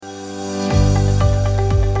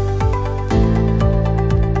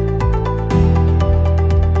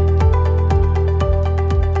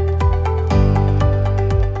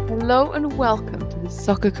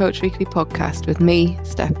Soccer Coach Weekly podcast with me,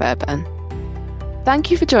 Steph Fairbairn.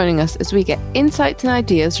 Thank you for joining us as we get insights and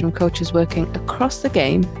ideas from coaches working across the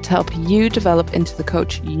game to help you develop into the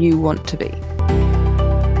coach you want to be.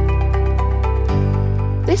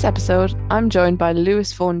 This episode, I'm joined by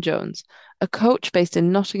Lewis Vaughan-Jones, a coach based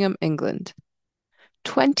in Nottingham, England.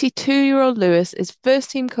 22-year-old Lewis is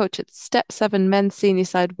first-team coach at Step 7 men's senior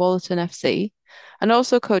side Wallerton FC and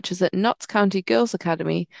also coaches at Notts County Girls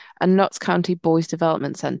Academy and Notts County Boys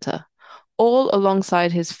Development Centre, all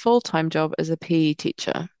alongside his full-time job as a PE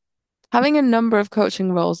teacher. Having a number of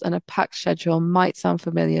coaching roles and a packed schedule might sound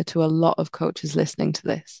familiar to a lot of coaches listening to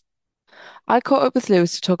this. I caught up with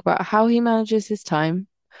Lewis to talk about how he manages his time,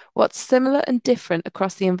 what's similar and different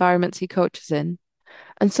across the environments he coaches in,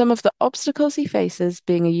 and some of the obstacles he faces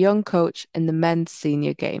being a young coach in the men's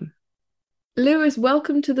senior game. Lewis,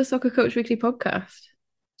 welcome to the Soccer Coach Weekly podcast.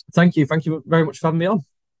 Thank you. Thank you very much for having me on.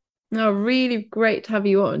 Oh, really great to have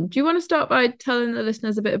you on. Do you want to start by telling the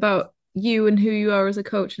listeners a bit about you and who you are as a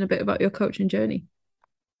coach and a bit about your coaching journey?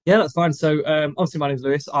 Yeah, that's fine. So obviously my name's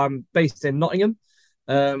Lewis. I'm based in Nottingham.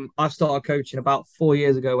 I've started coaching about 4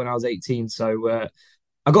 years ago when I was 18. So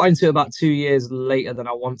I got into it about 2 years later than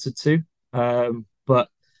I wanted to. But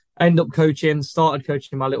I ended up started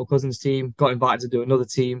coaching my little cousin's team, got invited to do another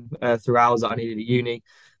team through hours that I needed at uni.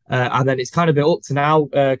 And then it's kind of built up to now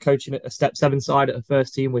coaching at a Step 7 side at a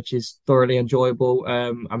first team, which is thoroughly enjoyable.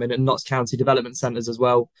 I'm in at Notts County Development Centres as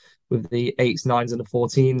well with the 8s, 9s and the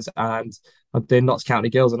 14s. And I'm doing Notts County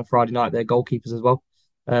Girls on a Friday night, they're goalkeepers as well.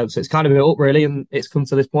 So it's kind of built up really, and it's come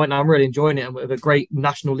to this point. And I'm really enjoying it. And with a great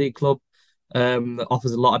National League club that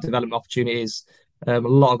offers a lot of development opportunities, a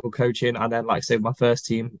lot of good coaching, and then, like I say, with my first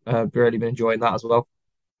team, really been enjoying that as well.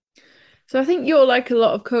 So I think you're like a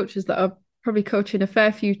lot of coaches that are probably coaching a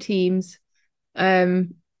fair few teams. The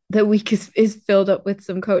week is filled up with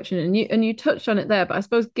some coaching, and you touched on it there, but I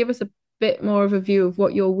suppose give us a bit more of a view of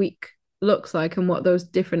what your week looks like and what those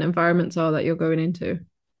different environments are that you're going into.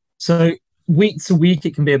 So week to week,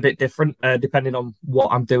 it can be a bit different depending on what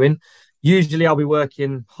I'm doing. Usually I'll be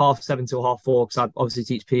working 7:30 till 4:30 because I obviously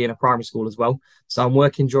teach PE in a primary school as well. So I'm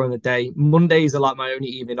working during the day. Mondays are like my only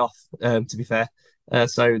evening off, to be fair.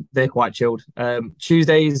 So they're quite chilled.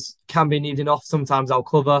 Tuesdays can be an evening off. Sometimes I'll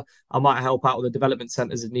cover. I might help out with the development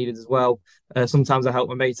centres if needed as well. Sometimes I help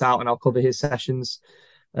my mate out and I'll cover his sessions.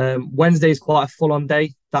 Wednesday's quite a full-on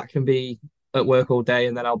day. That can be at work all day,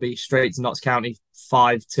 and then I'll be straight to Notts County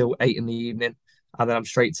 5 till 8 in the evening. And then I'm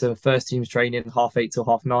straight to first team's training, 8:30 till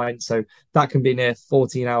 9:30. So that can be near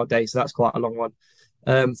 14-hour day. So that's quite a long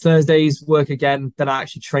one. Thursdays work again. Then I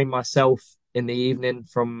actually train myself in the evening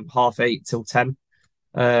from 8:30 till 10.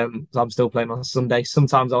 So I'm still playing on Sunday.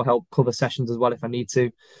 Sometimes I'll help cover sessions as well if I need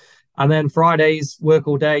to. And then Fridays work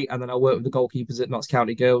all day. And then I'll work with the goalkeepers at Notts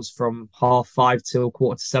County Girls from 5:30 till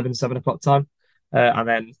 6:45, 7 o'clock time. And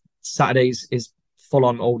then Saturdays is full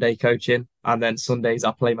on all day coaching. And then Sundays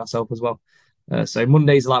I play myself as well. So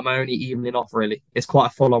Mondays are like my only evening off, really. It's quite a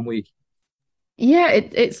full-on week. Yeah,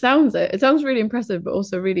 it sounds it. It sounds really impressive, but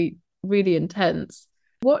also really, really intense.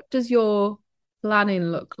 What does your planning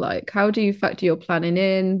look like? How do you factor your planning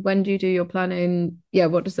in? When do you do your planning? Yeah,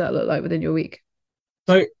 what does that look like within your week?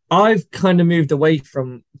 So I've kind of moved away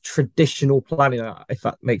from traditional planning, if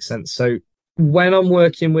that makes sense. So when I'm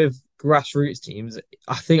working with grassroots teams,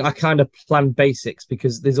 I think I kind of plan basics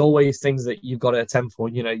because there's always things that you've got to attempt for.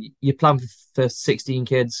 You know, you plan for 16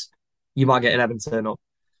 kids, you might get 11 turn up.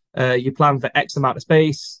 You plan for X amount of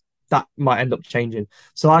space, that might end up changing.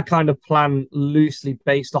 So I kind of plan loosely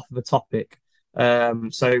based off of a topic.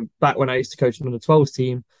 So back when I used to coach an under 12s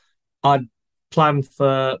team, I'd plan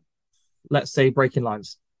for, let's say, breaking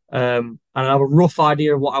lines. And I have a rough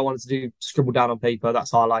idea of what I wanted to do, scribble down on paper.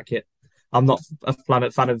 That's how I like it. I'm not a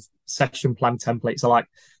fan of session plan templates. I like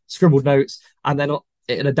scribbled notes and then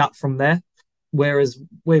it'll adapt from there. Whereas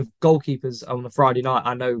with goalkeepers on a Friday night,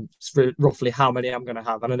 I know roughly how many I'm going to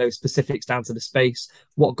have. And I know specifics down to the space,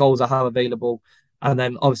 what goals I have available. And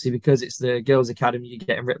then obviously because it's the Girls Academy, you're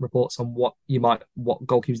getting written reports on what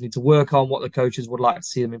goalkeepers need to work on, what the coaches would like to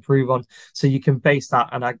see them improve on. So you can base that.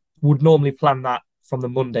 And I would normally plan that from the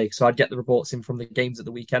Monday. So I'd get the reports in from the games at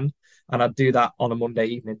the weekend and I'd do that on a Monday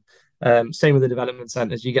evening. Same with the development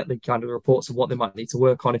centres. You get the kind of reports of what they might need to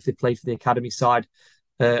work on if they play for the academy side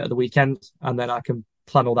at the weekend, and then I can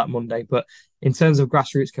plan all that Monday. But in terms of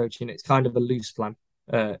grassroots coaching, it's kind of a loose plan,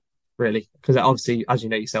 really, because obviously, as you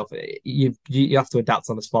know yourself, you have to adapt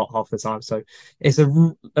on the spot half the time. So it's a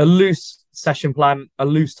loose session plan, a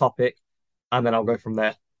loose topic, and then I'll go from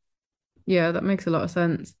there. Yeah, that makes a lot of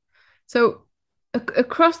sense. So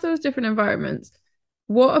across those different environments,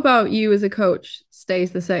 what about you as a coach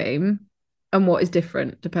stays the same? and what is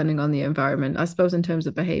different depending on the environment, I suppose, in terms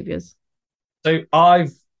of behaviors? So I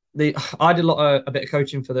did a bit of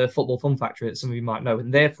coaching for the Football Fun Factory that some of you might know,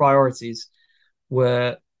 and their priorities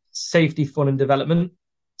were safety, fun, and development.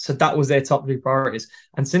 So that was their top three priorities.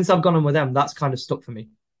 And since I've gone on with them, that's kind of stuck for me.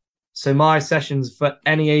 So my sessions for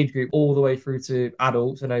any age group, all the way through to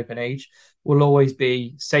adults and open age, will always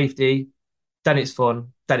be safety, then it's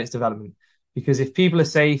fun, then it's development. Because if people are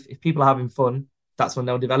safe, if people are having fun, that's when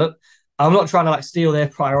they'll develop. I'm not trying to like steal their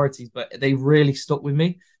priorities, but they really stuck with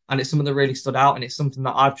me. And it's something that really stood out. And it's something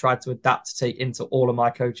that I've tried to adapt to take into all of my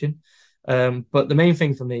coaching. But the main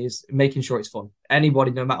thing for me is making sure it's fun.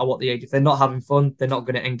 Anybody, no matter what the age, if they're not having fun, they're not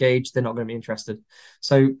going to engage, they're not going to be interested.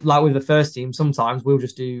 So, like with the first team, sometimes we'll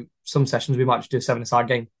just do some sessions, we might just do a seven-a-side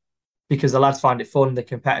game because the lads find it fun, they're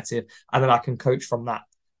competitive, and then I can coach from that.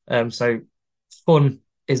 So, fun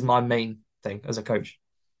is my main thing as a coach.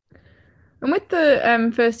 And with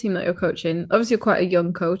the first team that you're coaching, obviously you're quite a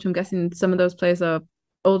young coach. I'm guessing some of those players are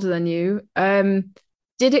older than you.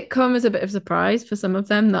 Did it come as a bit of a surprise for some of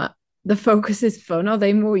them that the focus is fun? Are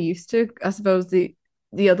they more used to, I suppose, the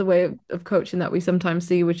other way of coaching that we sometimes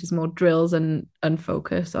see, which is more drills and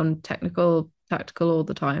focus on technical, tactical all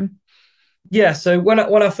the time? Yeah, so when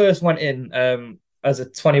I first went in as a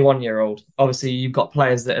 21-year-old, obviously you've got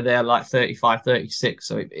players that are there like 35, 36.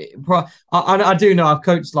 So I do know I've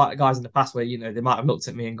coached like guys in the past where, they might have looked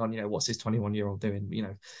at me and gone, what's this 21-year-old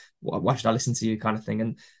doing? Why should I listen to you kind of thing?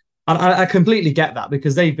 And I completely get that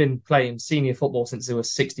because they've been playing senior football since they were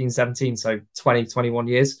 16, 17, so 20, 21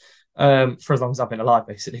 years, for as long as I've been alive,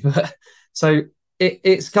 basically. But so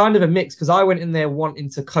it's kind of a mix because I went in there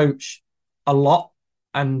wanting to coach a lot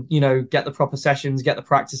and, get the proper sessions, get the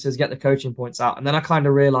practices, get the coaching points out. And then I kind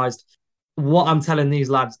of realized what I'm telling these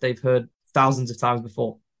lads, they've heard thousands of times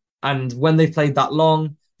before. And when they've played that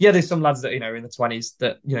long, yeah, there's some lads that, in the 20s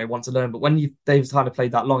that, want to learn. But when they've kind of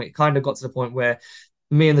played that long, it kind of got to the point where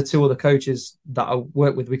me and the two other coaches that I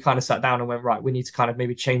work with, we kind of sat down and went, right, we need to kind of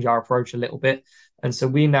maybe change our approach a little bit. And so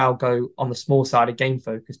we now go on the small side of game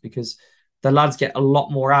focus because the lads get a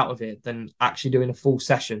lot more out of it than actually doing a full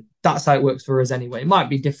session. That's how it works for us anyway. It might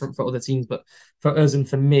be different for other teams, but for us and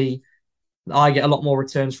for me, I get a lot more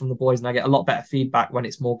returns from the boys and I get a lot better feedback when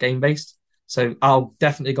it's more game-based. So I'll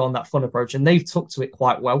definitely go on that fun approach. And they've took to it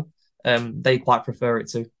quite well. They quite prefer it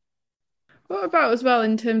too. What about as well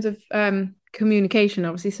in terms of communication?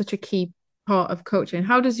 Obviously, such a key part of coaching.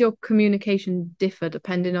 How does your communication differ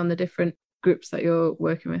depending on the different groups that you're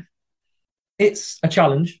working with? It's a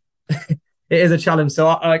challenge. It is a challenge. So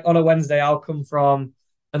on a Wednesday, I'll come from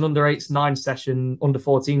an under 8s 9 session, under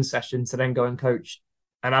 14 session to then go and coach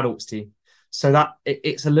an adults team. So that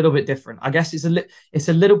it's a little bit different. I guess it's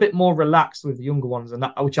a little bit more relaxed with the younger ones, and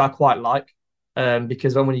that which I quite like,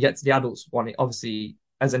 because when you get to the adults one, it obviously,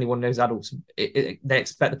 as anyone knows, adults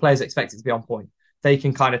the players expect it to be on point. They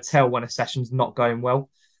can kind of tell when a session's not going well,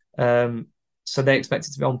 so they expect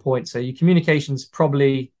it to be on point. So your communication's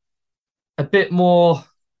probably a bit more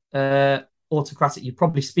autocratic. You're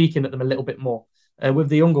probably speaking at them a little bit more. With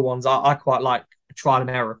the younger ones, I quite like a trial and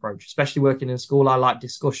error approach, especially working in school. I like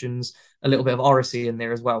discussions, a little bit of oracy in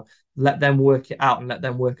there as well. Let them work it out and let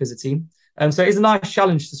them work as a team. So it's a nice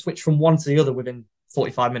challenge to switch from one to the other within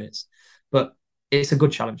 45 minutes. But it's a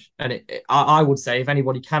good challenge. And I would say if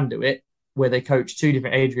anybody can do it, where they coach two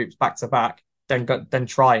different age groups back to back, then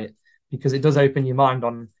try it, because it does open your mind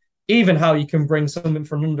on even how you can bring something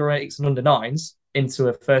from under 8s and under 9s into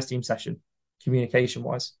a first team session, communication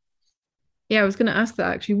wise. Yeah, I was going to ask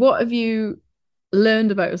that actually. What have you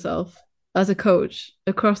learned about yourself as a coach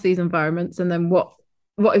across these environments? And then what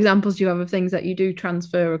examples do you have of things that you do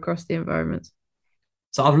transfer across the environments?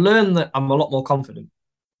 So I've learned that I'm a lot more confident.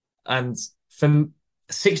 And from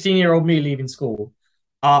 16-year-old me leaving school,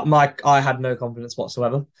 I had no confidence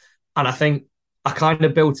whatsoever. And I think I kind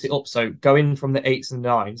of built it up. So going from the 8s and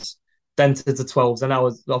 9s, then to the 12s, and I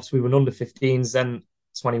was obviously we were under 15s, then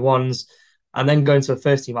 21s, and then going to a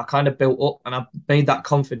first team, I kind of built up and I made that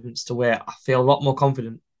confidence to where I feel a lot more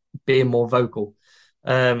confident being more vocal.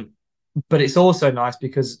 But it's also nice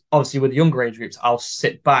because obviously with the younger age groups, I'll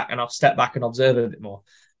sit back and I'll step back and observe a bit more.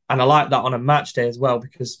 And I like that on a match day as well,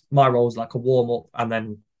 because my role is like a warm up and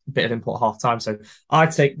then a bit of input half time. So I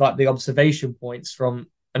take like the observation points from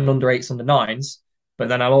an under 8s, under 9s, but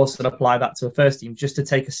then I'll also apply that to a first team just to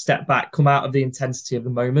take a step back, come out of the intensity of the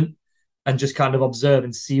moment and just kind of observe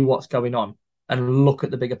and see what's going on and look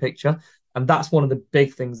at the bigger picture. And that's one of the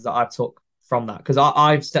big things that I took from that, because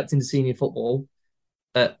I've stepped into senior football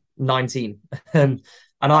at 19 and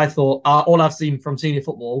I thought all I've seen from senior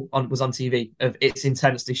football was on TV of it's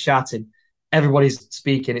intensely shouting, everybody's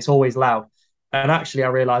speaking, it's always loud. And actually, I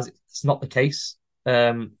realised it's not the case.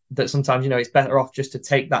 That sometimes, it's better off just to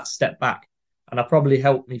take that step back. And that probably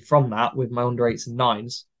helped me from that with my under eights and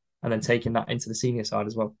nines, and then taking that into the senior side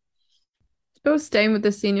as well. Suppose staying with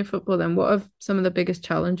the senior football, then, what have some of the biggest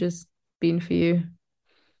challenges been for you?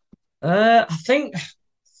 I think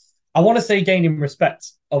I want to say gaining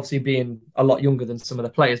respect, obviously being a lot younger than some of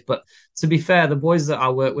the players. But to be fair, the boys that I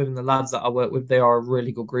work with and the lads that I work with, they are a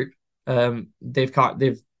really good group. They've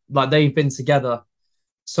been together,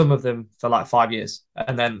 some of them for like 5 years,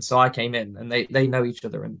 and then so I came in and they know each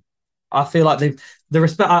other, and I feel like they've the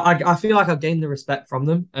respect. I feel like I've gained the respect from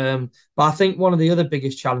them. But I think one of the other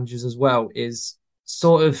biggest challenges as well is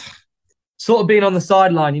sort of being on the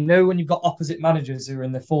sideline. When you've got opposite managers who are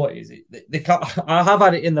in their 40s, they can't, I have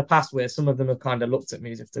had it in the past where some of them have kind of looked at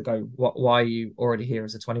me as if to go, why are you already here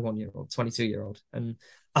as a 21-year-old, 22-year-old? And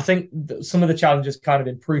I think some of the challenges kind of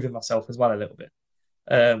improving myself as well a little bit.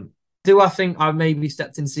 Do I think I maybe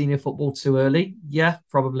stepped in senior football too early? Yeah,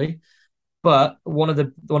 probably. But one of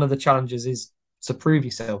the challenges is to prove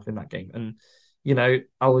yourself in that game. And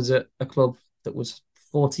I was at a club that was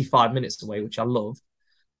 45 minutes away, which I love,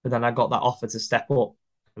 but then I got that offer to step up.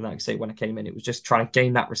 And like I say, when I came in, it was just trying to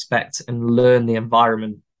gain that respect and learn the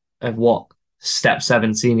environment of what step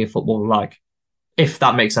seven senior football like. If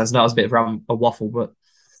that makes sense. That was a bit of a waffle, but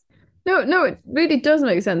No, no, it really does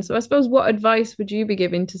make sense. So I suppose what advice would you be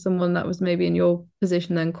giving to someone that was maybe in your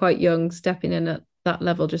position then, quite young, stepping in at that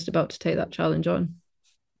level, just about to take that challenge on?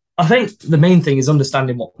 I think the main thing is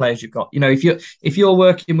understanding what players you've got. If you're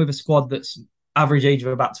working with a squad that's average age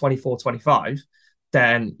of about 24, 25,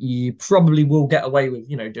 then you probably will get away with,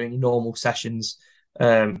 doing your normal sessions,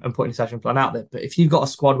 and putting a session plan out there. But if you've got a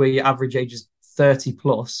squad where your average age is 30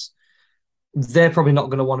 plus, they're probably not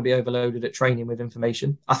going to want to be overloaded at training with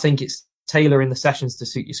information. I think it's tailoring the sessions to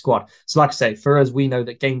suit your squad. So like I say, for us, we know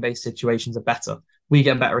that game-based situations are better. We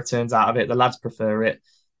get better returns out of it. The lads prefer it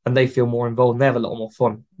and they feel more involved and they have a lot more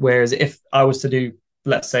fun. Whereas if I was to do,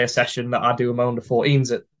 let's say, a session that I do with my under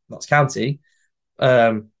 14s at Notts County,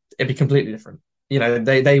 it'd be completely different.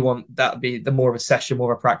 They want that to be the more of a session,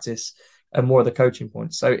 more of a practice, and more of the coaching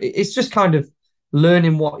points. So it's just kind of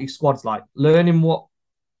learning what your squad's like, learning what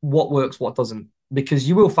works, what doesn't, because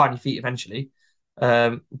you will find your feet eventually.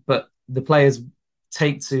 But the players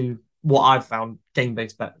take to what I've found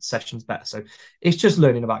game-based sessions better. So it's just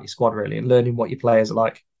learning about your squad really and learning what your players are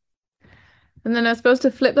like. And then I suppose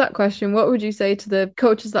to flip that question, what would you say to the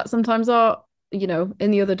coaches that sometimes are,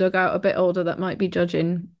 in the other dugout, a bit older, that might be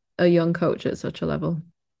judging a young coach at such a level?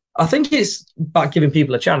 I think it's about giving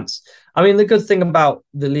people a chance. I mean, the good thing about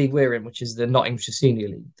the league we're in, which is the Nottinghamshire Senior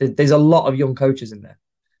League, there's a lot of young coaches in there.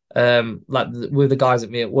 Like with the guys at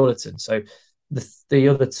me at Woolerton. So the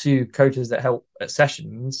other two coaches that help at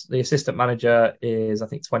sessions, the assistant manager is I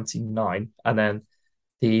think 29, and then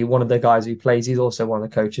one of the guys who plays, he's also one of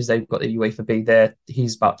the coaches. They've got the UEFA B there.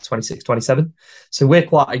 He's about 26, 27. So we're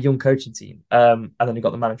quite a young coaching team. And then you've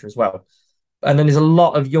got the manager as well. And then there's a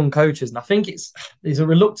lot of young coaches, and I think there's a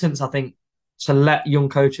reluctance, I think, to let young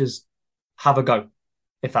coaches have a go,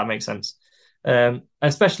 if that makes sense.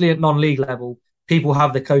 Especially at non-league level, people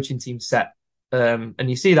have the coaching team set, and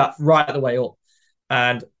you see that right the way up.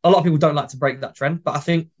 And a lot of people don't like to break that trend, but I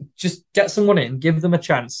think just get someone in, give them a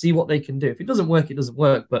chance, see what they can do. If it doesn't work, it doesn't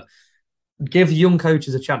work, but give young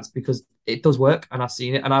coaches a chance because it does work, and I've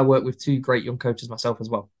seen it. And I work with two great young coaches myself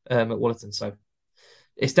as well, at Woolerton. So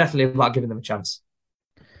it's definitely about giving them a chance.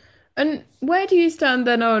 And where do you stand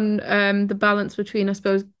then on the balance between, I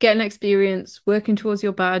suppose, getting experience, working towards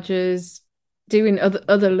your badges, doing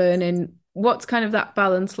other learning? What's kind of that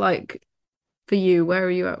balance like for you? Where are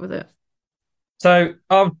you at with it? So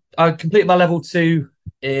I completed my level 2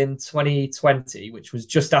 in 2020, which was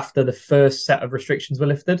just after the first set of restrictions were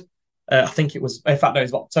lifted. I think it was, in fact, no, it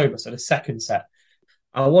was October, so the second set.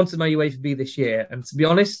 I wanted my UEFA B this year, and to be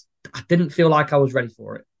honest, I didn't feel like I was ready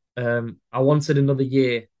for it. I wanted another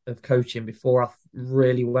year of coaching before I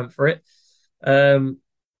really went for it. And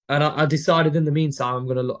I decided in the meantime,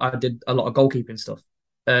 I did a lot of goalkeeping stuff,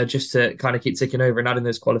 just to kind of keep ticking over and adding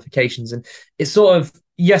those qualifications. And it's sort of,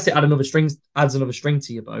 yes, it adds another string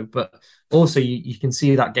to your bow, but also you can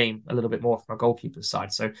see that game a little bit more from a goalkeeper's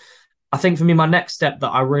side. So I think for me, my next step that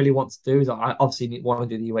I really want to do is I obviously want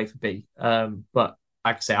to do the UEFA B. But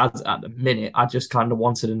like I say, at the minute, I just kind of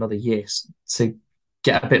wanted another year to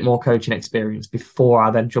get a bit more coaching experience before I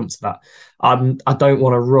then jump to that. I don't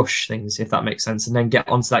want to rush things, if that makes sense, and then get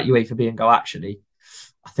onto that UEFA B and go, actually,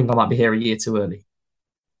 I think I might be here a year too early.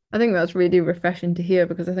 I think that's really refreshing to hear,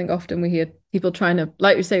 because I think often we hear people trying to,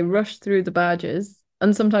 like you say, rush through the badges,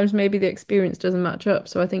 and sometimes maybe the experience doesn't match up.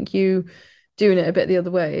 So I think you doing it a bit the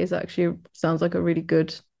other way is actually sounds like a really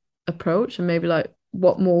good approach, and maybe like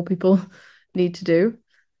what more people need to do.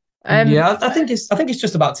 Yeah, I think it's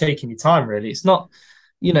just about taking your time, really. It's not,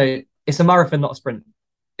 it's a marathon, not a sprint.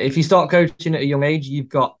 If you start coaching at a young age, you've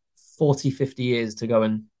got 40, 50 years to go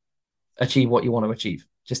and achieve what you want to achieve.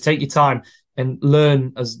 Just take your time and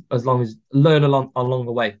learn learn along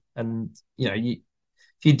the way. And if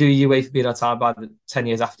you do UA for BNI time by the 10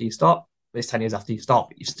 years after you start, it's 10 years after you start,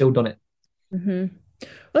 but you've still done it. Mm-hmm.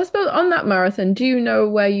 Well, I suppose on that marathon, do you know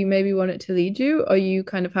where you maybe want it to lead you? Are you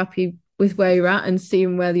kind of happy with where you're at and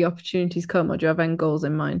seeing where the opportunities come, or do you have end goals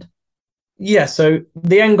in mind? Yeah, so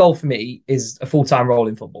the end goal for me is a full-time role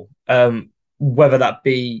in football. Whether that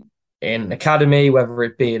be in academy, whether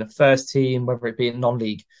it be in a first team, whether it be in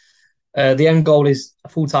non-league. The end goal is a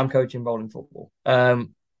full-time coaching role in football.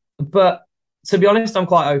 But to be honest, I'm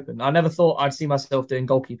quite open. I never thought I'd see myself doing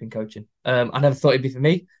goalkeeping coaching. I never thought it'd be for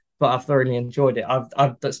me, but I've thoroughly enjoyed it.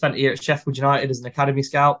 I've spent a year at Sheffield United as an academy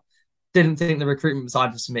scout. Didn't think the recruitment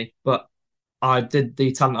side was for me, but I did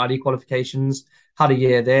the talent ID qualifications, had a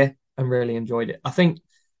year there, and really enjoyed it. I think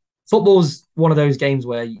football's one of those games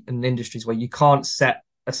where, in industries where you can't set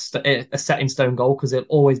a set in stone goal, because there'll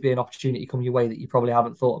always be an opportunity come your way that you probably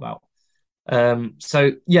haven't thought about.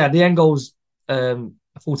 So yeah, the end goal's a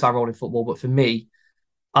full-time role in football, but for me,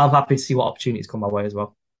 I'm happy to see what opportunities come my way as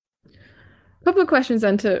well. A couple of questions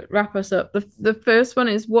then to wrap us up. The first one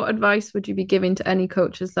is, what advice would you be giving to any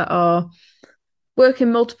coaches that are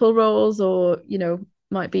working multiple roles, or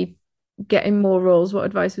might be getting more roles? What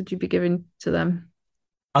advice would you be giving to them?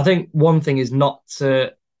 I think one thing is not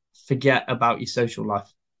to forget about your social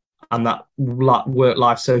life and that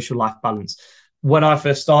work-life, social life balance. When I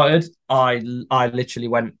first started, I literally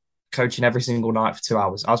went coaching every single night for 2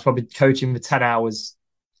 hours. I was probably coaching for 10 hours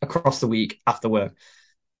across the week after work.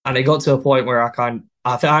 And it got to a point where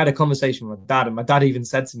I had a conversation with my dad, and my dad even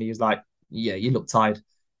said to me, he was like, "Yeah, you look tired."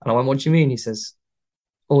 And I went, "What do you mean?" He says,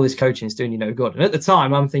 "All this coaching is doing you no good." And at the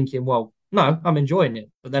time, I'm thinking, well, no, I'm enjoying it.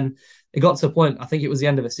 But then it got to a point, I think it was the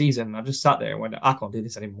end of the season, I just sat there and went, I can't do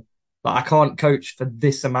this anymore. Like, I can't coach for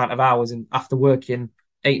this amount of hours after working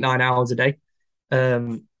 8-9 hours a day.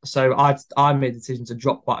 So I made the decision to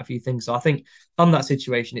drop quite a few things. So I think on that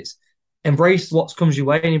situation, it's embrace what comes your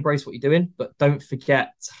way and embrace what you're doing, but don't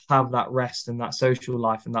forget to have that rest and that social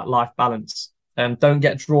life and that life balance. Don't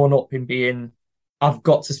get drawn up in being, I've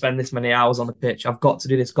got to spend this many hours on the pitch. I've got to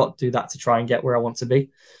do this, got to do that to try and get where I want to be.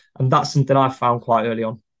 And that's something I found quite early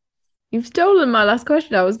on. You've stolen my last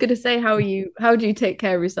question. I was going to say, how do you take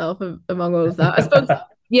care of yourself among all of that? I suppose,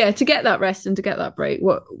 yeah, to get that rest and to get that break,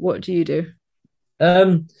 what do you do?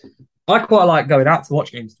 I quite like going out to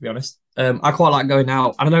watch games, to be honest. I quite like going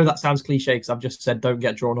out. And I know that sounds cliche because I've just said don't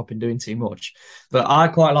get drawn up in doing too much. But I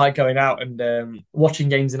quite like going out and watching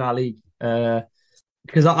games in our league.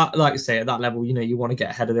 Because I like to say, at that level, you want to get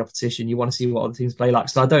ahead of the opposition. You want to see what other teams play like.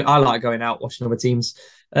 So I like going out, watching other teams.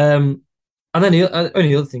 And then the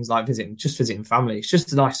only other things like visiting family. It's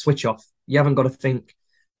just a nice switch off. You haven't got to think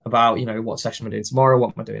about, what session we're doing tomorrow,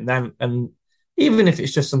 what am I doing then. And even if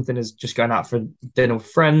it's just something as just going out for dinner with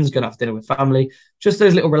friends, going out for dinner with family, just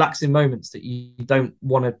those little relaxing moments that you don't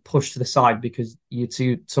want to push to the side because you're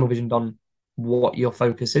too tunnel visioned on what your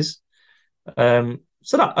focus is. So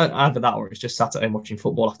that either that or it's just sat at home watching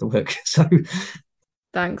football after work. So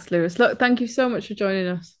thanks, Lewis. Look, thank you so much for joining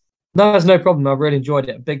us. No, there's no problem. I've really enjoyed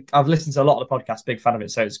it. I've listened to a lot of the podcasts, big fan of it,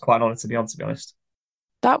 so it's quite an honour to be on, to be honest.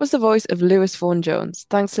 That was the voice of Lewis Vaughan-Jones.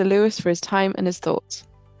 Thanks to Lewis for his time and his thoughts.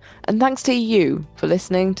 And thanks to you for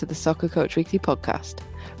listening to the Soccer Coach Weekly podcast.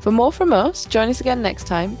 For more from us, join us again next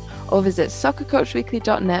time, or visit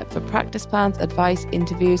soccercoachweekly.net for practice plans, advice,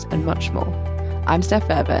 interviews, and much more. I'm Steph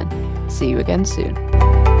Fairbairn. See you again soon.